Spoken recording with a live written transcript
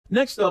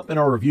Next up in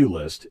our review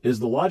list is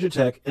the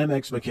Logitech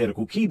MX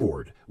Mechanical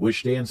Keyboard, which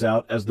stands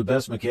out as the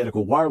best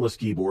mechanical wireless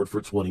keyboard for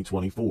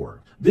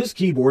 2024. This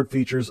keyboard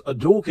features a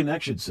dual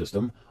connection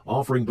system,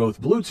 offering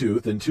both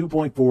Bluetooth and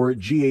 2.4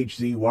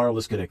 GHz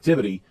wireless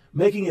connectivity,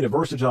 making it a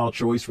versatile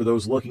choice for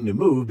those looking to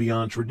move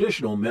beyond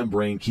traditional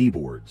membrane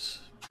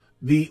keyboards.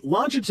 The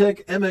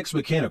Logitech MX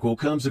Mechanical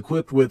comes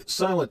equipped with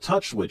silent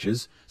touch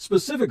switches,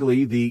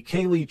 specifically the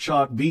Kaylee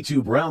Chalk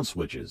V2 Brown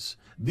switches.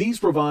 These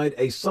provide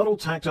a subtle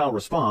tactile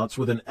response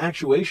with an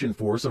actuation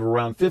force of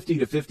around 50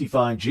 to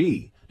 55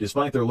 G.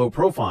 Despite their low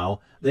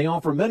profile, they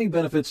offer many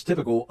benefits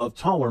typical of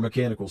taller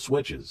mechanical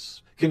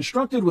switches.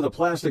 Constructed with a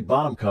plastic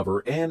bottom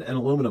cover and an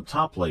aluminum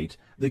top plate,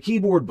 the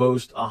keyboard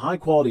boasts a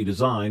high-quality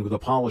design with a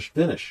polished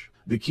finish.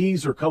 The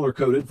keys are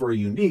color-coded for a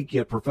unique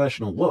yet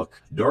professional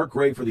look: dark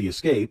gray for the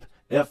escape,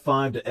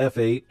 F5 to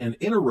F8 and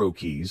inner row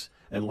keys,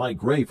 and light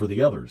gray for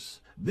the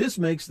others. This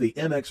makes the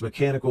MX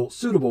Mechanical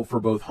suitable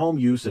for both home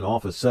use and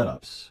office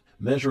setups.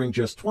 Measuring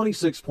just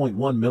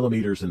 26.1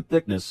 millimeters in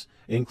thickness,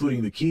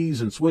 including the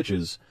keys and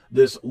switches,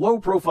 this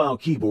low-profile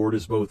keyboard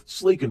is both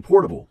sleek and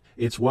portable.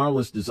 Its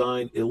wireless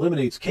design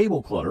eliminates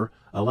cable clutter,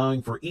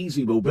 allowing for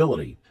easy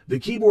mobility. The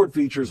keyboard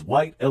features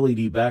white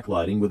LED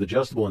backlighting with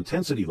adjustable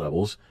intensity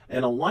levels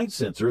and a light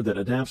sensor that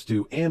adapts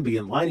to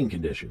ambient lighting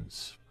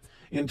conditions.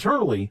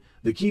 Internally,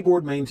 the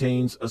keyboard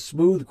maintains a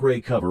smooth gray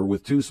cover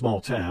with two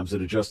small tabs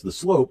that adjust the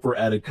slope for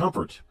added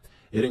comfort.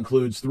 It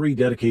includes 3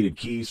 dedicated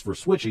keys for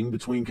switching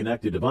between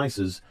connected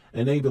devices,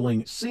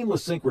 enabling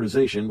seamless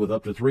synchronization with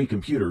up to 3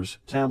 computers,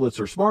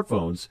 tablets, or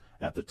smartphones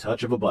at the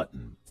touch of a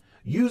button.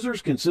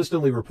 Users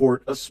consistently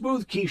report a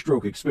smooth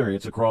keystroke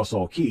experience across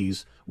all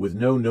keys with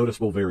no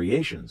noticeable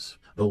variations.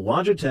 The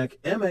Logitech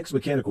MX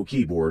Mechanical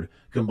Keyboard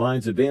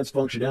combines advanced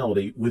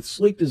functionality with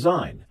sleek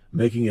design,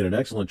 making it an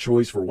excellent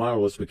choice for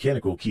wireless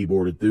mechanical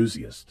keyboard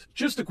enthusiasts.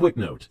 Just a quick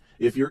note,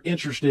 if you're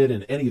interested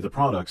in any of the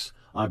products,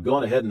 I've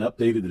gone ahead and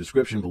updated the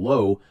description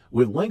below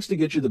with links to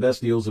get you the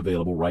best deals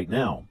available right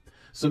now.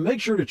 So make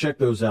sure to check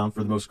those out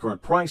for the most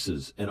current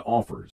prices and offers.